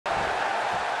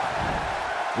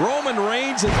Roman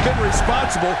Reigns has been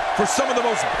responsible for some of the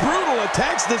most brutal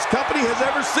attacks this company has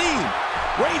ever seen.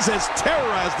 Reigns has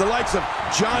terrorized the likes of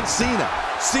John Cena,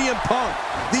 CM Punk,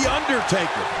 The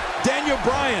Undertaker, Daniel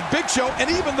Bryan, Big Show,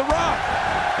 and even The Rock.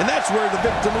 And that's where the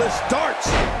victim list starts.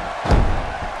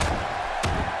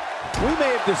 We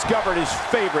may have discovered his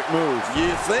favorite move.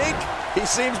 You think? He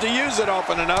seems to use it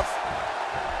often enough.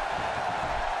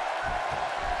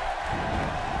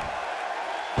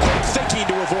 Thinking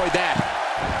to avoid that.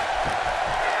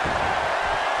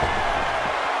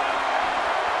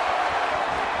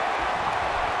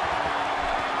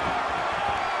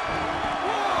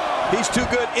 He's too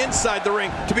good inside the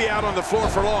ring to be out on the floor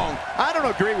for long. I don't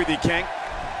agree with you, King.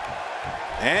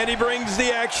 And he brings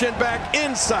the action back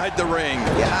inside the ring.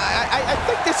 Yeah, I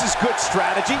think this is good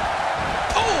strategy.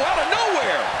 Oh, out of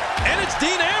nowhere! And it's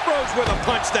Dean Ambrose with a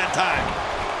punch that time.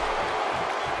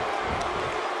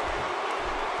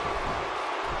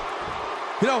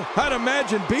 You know, I'd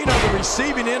imagine being on the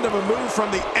receiving end of a move from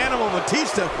the Animal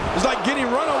Batista is like getting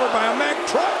run over by a Mack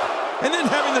truck and then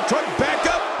having the truck back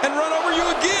up and run over you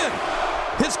again.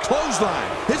 His clothesline,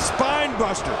 his spine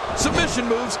buster, submission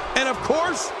moves, and of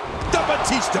course, the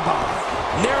Batista bomb.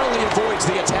 Narrowly avoids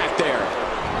the attack there.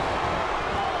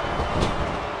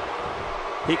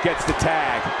 He gets the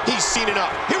tag. He's seen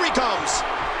enough. Here he comes.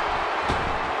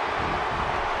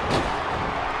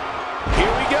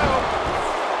 Here we go.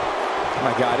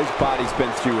 My God, his body's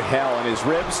been through hell, and his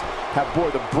ribs have bore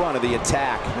the brunt of the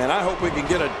attack. Man, I hope we can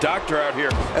get a doctor out here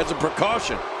as a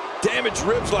precaution. Damaged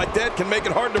ribs like that can make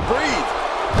it hard to breathe.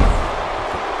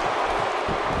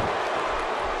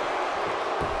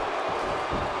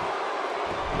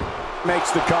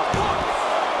 Makes the cover.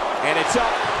 And it's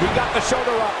up. He got the shoulder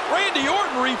up. Randy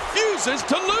Orton refuses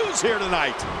to lose here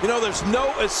tonight. You know, there's no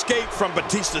escape from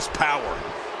Batista's power.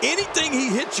 Anything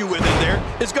he hits you with in there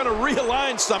is going to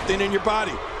realign something in your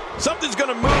body. Something's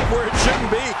going to move where it shouldn't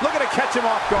be. Look at it, catch him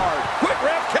off guard. Quick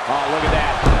ref. Oh, look at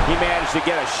that. He managed to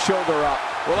get a shoulder up.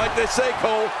 Well, like they say,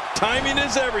 Cole, timing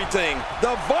is everything.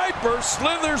 The Viper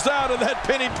slithers out of that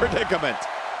penny predicament.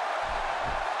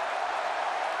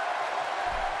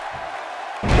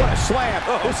 What a slam.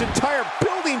 Oh. This entire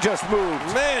building just moved.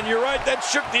 Man, you're right. That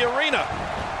shook the arena.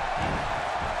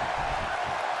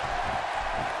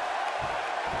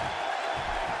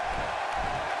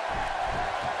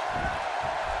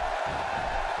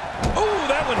 Oh,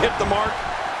 that one hit the mark.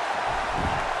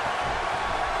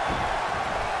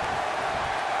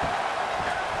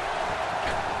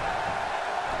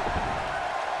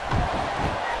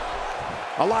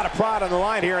 A lot of pride on the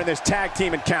line here in this tag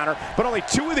team encounter, but only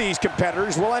two of these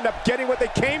competitors will end up getting what they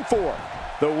came for,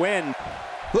 the win.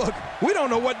 Look, we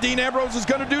don't know what Dean Ambrose is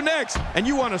going to do next, and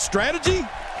you want a strategy?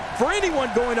 For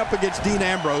anyone going up against Dean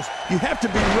Ambrose, you have to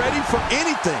be ready for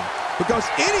anything, because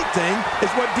anything is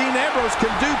what Dean Ambrose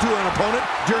can do to an opponent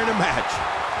during a match.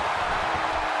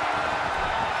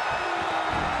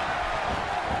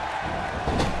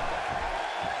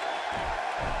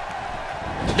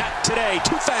 Not today,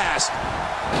 too fast.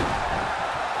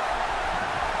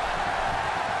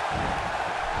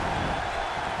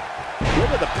 Look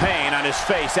at the pain on his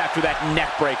face after that neck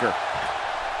breaker.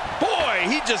 Boy,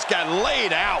 he just got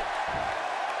laid out.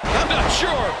 I'm not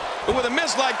sure, but with a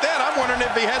miss like that, I'm wondering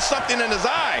if he has something in his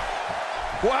eye.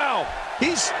 Wow,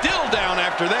 he's still down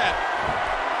after that.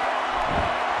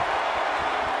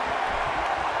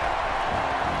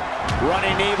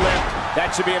 Running knee lift.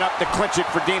 That should be enough to clinch it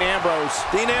for Dean Ambrose.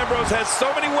 Dean Ambrose has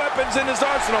so many weapons in his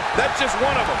arsenal. That's just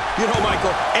one of them. You know,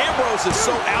 Michael, Ambrose is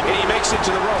so out, and he makes it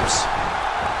to the ropes.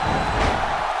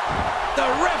 The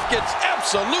ref gets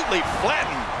absolutely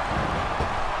flattened.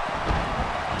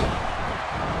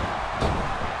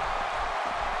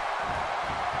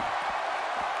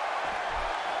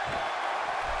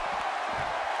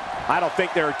 I don't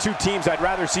think there are two teams I'd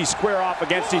rather see square off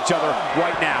against each other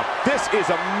right now. This is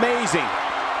amazing.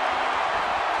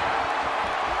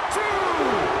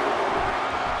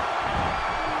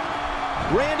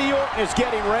 Randy Orton is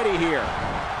getting ready here.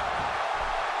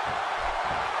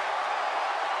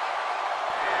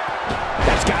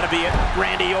 That's got to be it.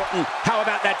 Randy Orton, how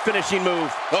about that finishing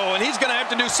move? Oh, and he's going to have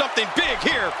to do something big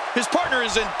here. His partner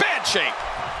is in bad shape.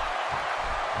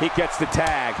 He gets the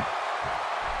tag.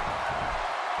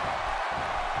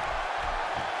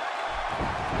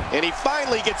 And he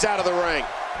finally gets out of the ring.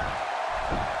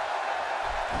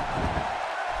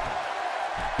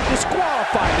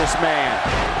 Disqualify this man.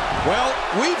 Well,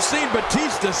 we've seen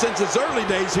Batista since his early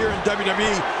days here in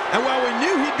WWE, and while we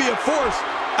knew he'd be a force,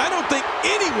 I don't think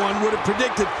anyone would have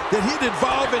predicted that he'd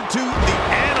evolve into the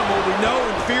animal we know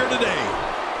and fear today.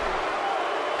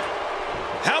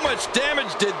 How much damage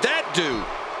did that do?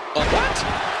 A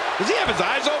what?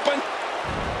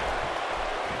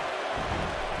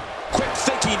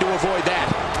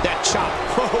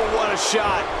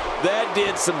 shot. That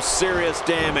did some serious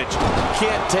damage. You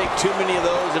can't take too many of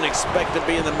those and expect to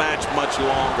be in the match much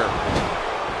longer.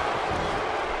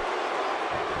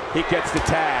 He gets the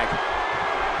tag.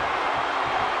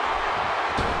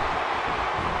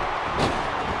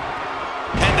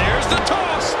 And there's the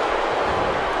toss.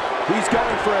 He's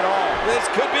going for it all. This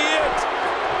could be it.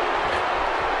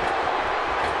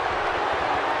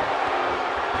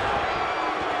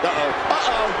 Uh-oh.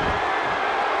 Uh-oh.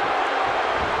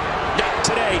 Not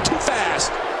today. Too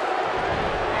fast.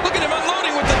 Look at him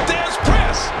unloading with the Daz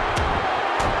press.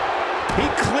 He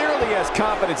clearly has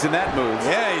confidence in that move.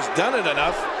 Yeah, he's done it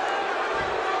enough.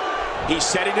 He's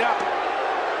setting it up.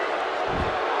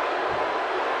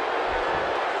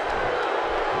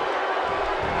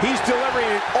 He's delivering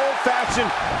an old-fashioned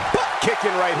butt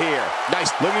kicking right here. Nice.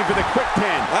 Looking for the quick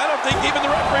pin. I don't think even the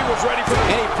referee was ready for And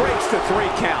that. he breaks the 3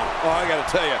 count. Oh, I got to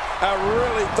tell you, I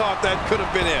really thought that could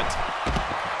have been it.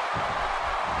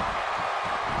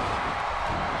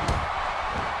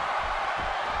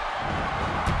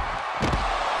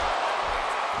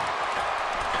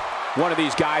 One of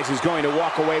these guys is going to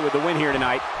walk away with the win here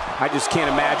tonight. I just can't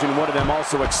imagine one of them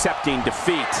also accepting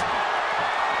defeat.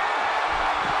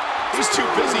 He's too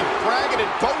busy bragging and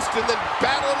boasting than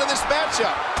battling in this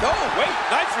matchup. Oh, wait,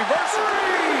 nice reversal.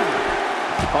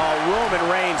 Oh, Roman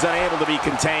Reigns unable to be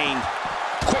contained.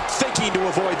 Quick thinking to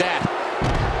avoid that.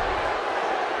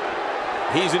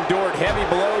 He's endured heavy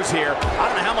blows here. I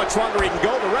don't know how much longer he can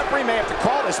go. The referee may have to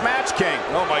call this match, King.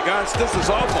 Oh, my gosh, this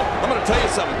is awful. I'm going to tell you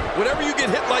something. Whenever you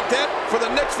get hit like that, for the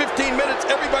next 15 minutes,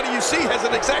 everybody you see has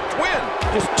an exact win.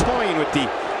 Just toying with the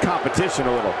competition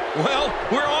a little. Well,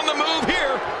 we're on the move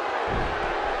here.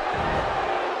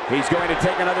 He's going to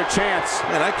take another chance.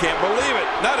 And I can't believe it.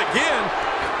 Not again.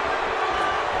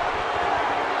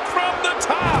 From the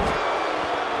top.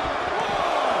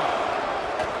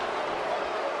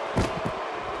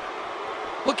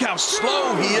 Look how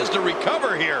slow he is to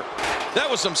recover here. That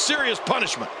was some serious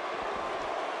punishment.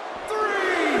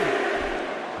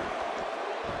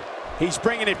 He's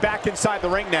bringing it back inside the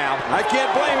ring now. I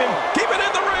can't blame him. Keep it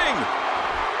in the ring.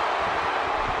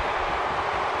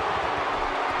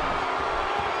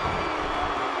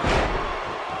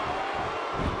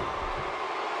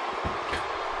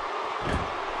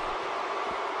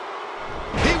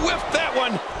 He whiffed that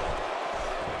one.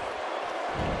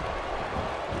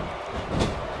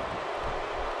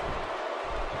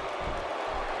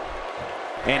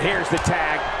 And here's the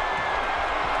tag.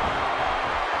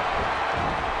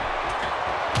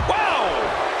 Wow!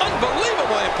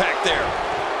 Unbelievable impact there.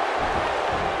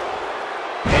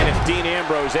 And it's Dean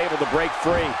Ambrose able to break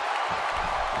free.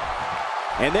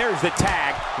 And there's the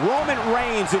tag. Roman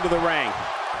Reigns into the ring.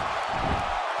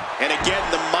 And again,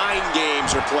 the mind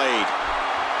games are played.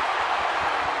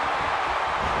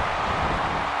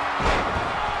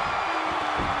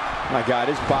 My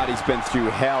God, his body's been through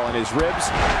hell, and his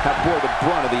ribs have bore the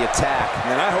brunt of the attack.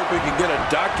 And I hope we can get a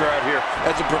doctor out here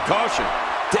as a precaution.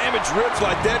 Damaged ribs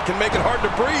like that can make it hard to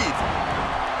breathe.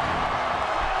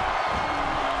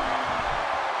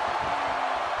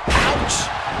 Ouch!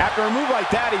 After a move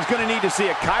like that, he's going to need to see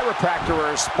a chiropractor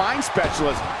or a spine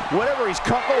specialist, whatever he's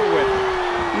comfortable with.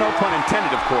 No pun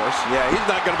intended, of course. Yeah, he's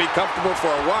not going to be comfortable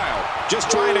for a while. Just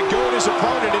trying to goad his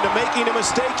opponent into making a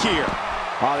mistake here.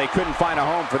 Oh, they couldn't find a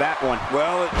home for that one.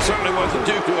 Well, it certainly wasn't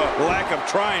due to a lack of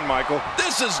trying, Michael.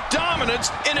 This is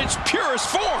dominance in its purest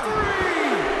form.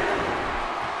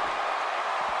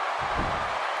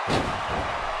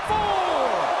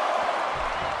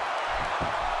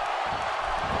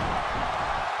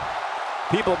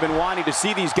 4. People have been wanting to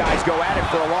see these guys go at it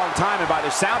for a long time, and by the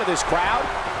sound of this crowd,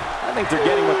 I think they're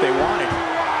getting what they wanted.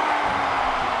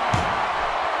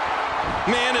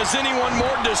 Man, is anyone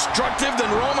more destructive than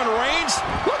Roman Reigns?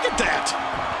 Look at that.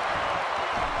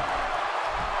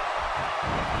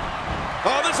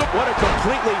 Oh, What a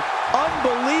completely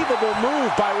unbelievable move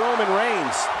by Roman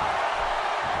Reigns.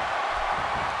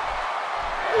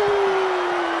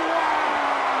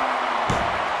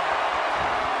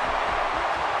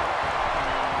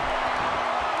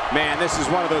 Man, this is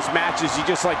one of those matches you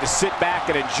just like to sit back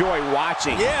and enjoy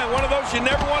watching. Yeah, one of those you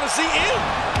never want to see end.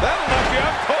 That'll knock you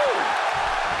out cold.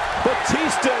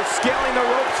 Batista scaling the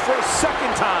ropes for a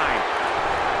second time.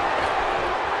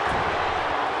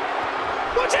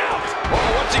 Watch out!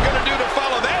 Oh, what's he going to do to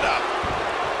follow that up?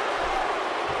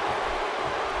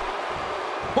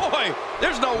 Boy,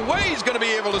 there's no way he's going to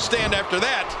be able to stand after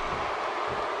that.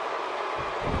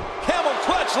 Camel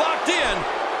clutch locked in,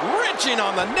 wrenching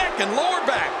on the neck and lower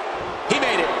back. He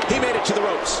made it. He made it to the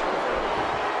ropes.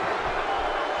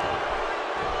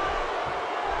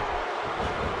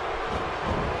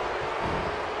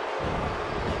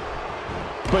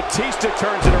 Batista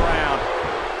turns it around.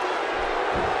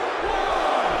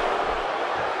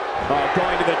 Oh,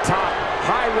 going to the top.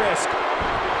 High risk.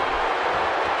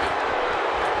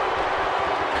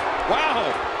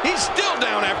 Wow, he's still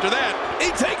down after that.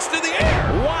 He takes to the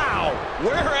air. Wow.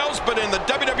 Where else but in the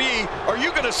WWE are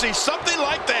you going to see something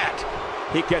like that?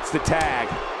 He gets the tag.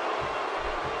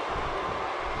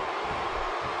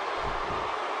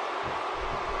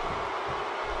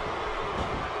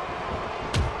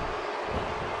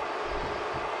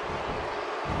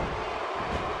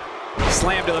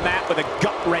 Slam to the mat with a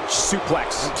gut-wrench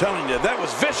suplex. I'm telling you, that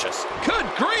was vicious. Good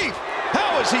grief.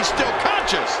 How is he still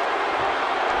conscious?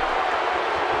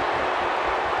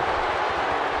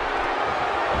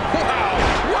 Wow,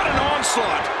 what an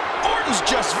onslaught. Orton's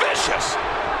just vicious.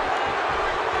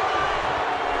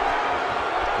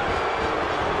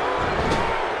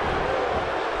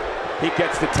 He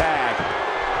gets the tag.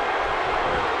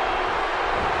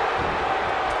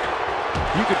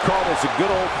 You could call this a good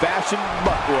old-fashioned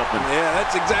butt whooping. Yeah,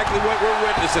 that's exactly what we're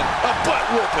witnessing. A butt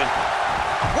whooping.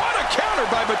 What a counter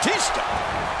by Batista.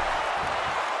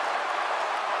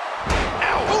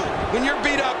 Ow! Ooh, when you're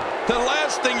beat up, the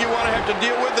last thing you want to have to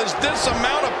deal with is this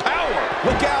amount of power.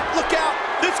 Look out, look out.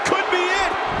 This could be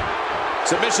it.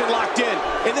 Submission locked in,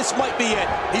 and this might be it.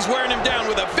 He's wearing him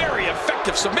down with a very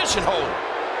effective submission hold.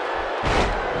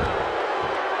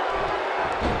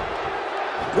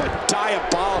 What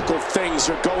diabolical things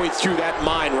are going through that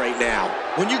mind right now?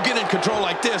 When you get in control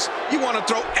like this, you want to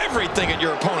throw everything at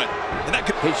your opponent. And that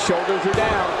could... His shoulders are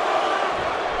down.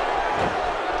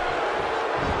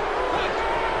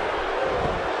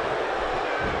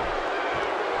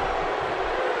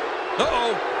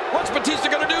 Uh-oh. What's Batista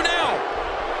going to do now?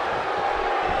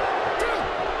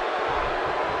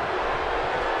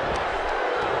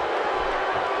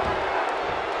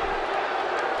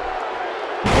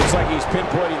 Looks like he's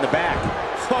pinpointing the back.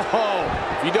 Oh,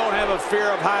 if you don't have a fear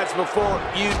of heights before,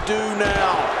 you do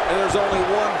now. And there's only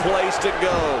one place to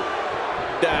go.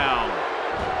 Down.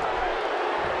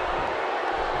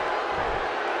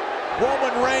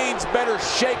 Roman Reigns better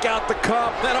shake out the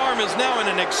cup. That arm is now in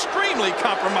an extremely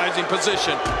compromising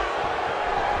position.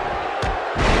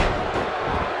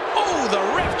 Oh, the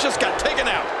ref just got taken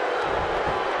out.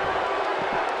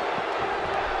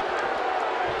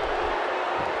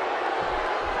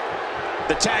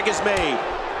 The tag is made.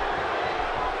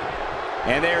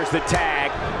 And there's the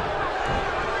tag.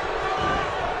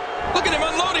 Look at him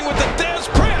unloading with the Dez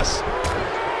press.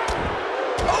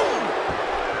 Oh!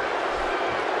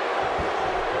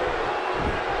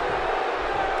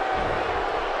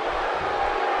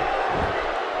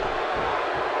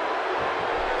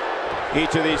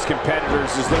 Each of these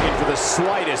competitors is looking for the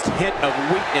slightest hint of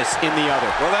weakness in the other.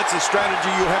 Well, that's a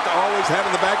strategy you have to always have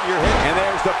in the back of your head. And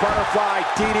there's the butterfly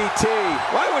DDT.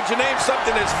 Why would you name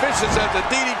something as vicious as a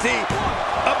DDT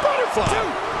a butterfly? 2,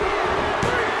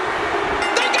 3.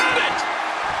 They got it!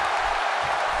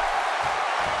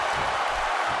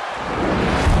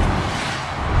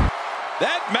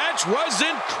 That match was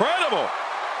incredible.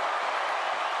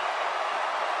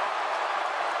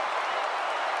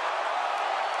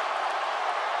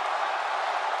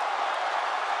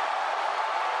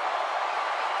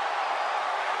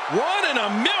 One in a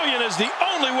million is the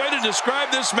only way to describe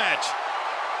this match.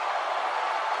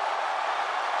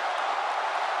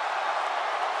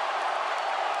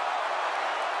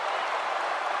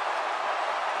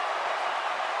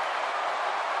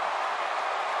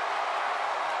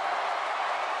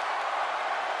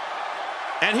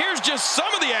 And here's just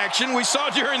some of the action we saw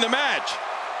during the match.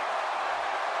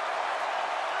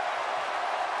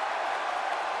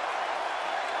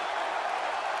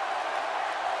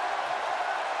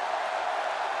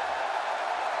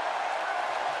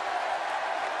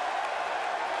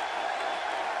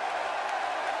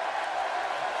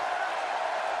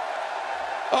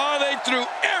 Oh, they threw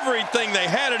everything they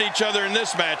had at each other in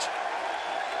this match.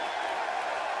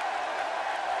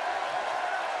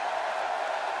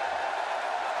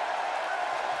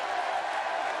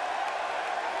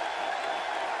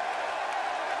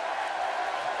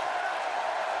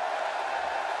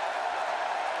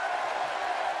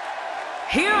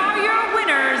 Here are your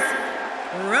winners,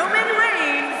 Roman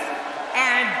Reigns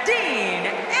and Dean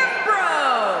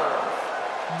Ambrose,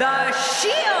 The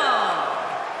Shield.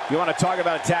 You want to talk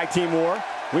about a tag team war?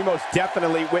 We most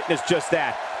definitely witnessed just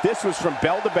that. This was from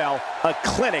bell to bell, a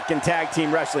clinic in tag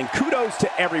team wrestling. Kudos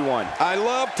to everyone. I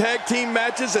love tag team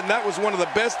matches, and that was one of the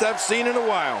best I've seen in a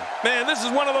while. Man, this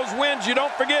is one of those wins you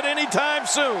don't forget anytime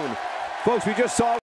soon. Folks, we just saw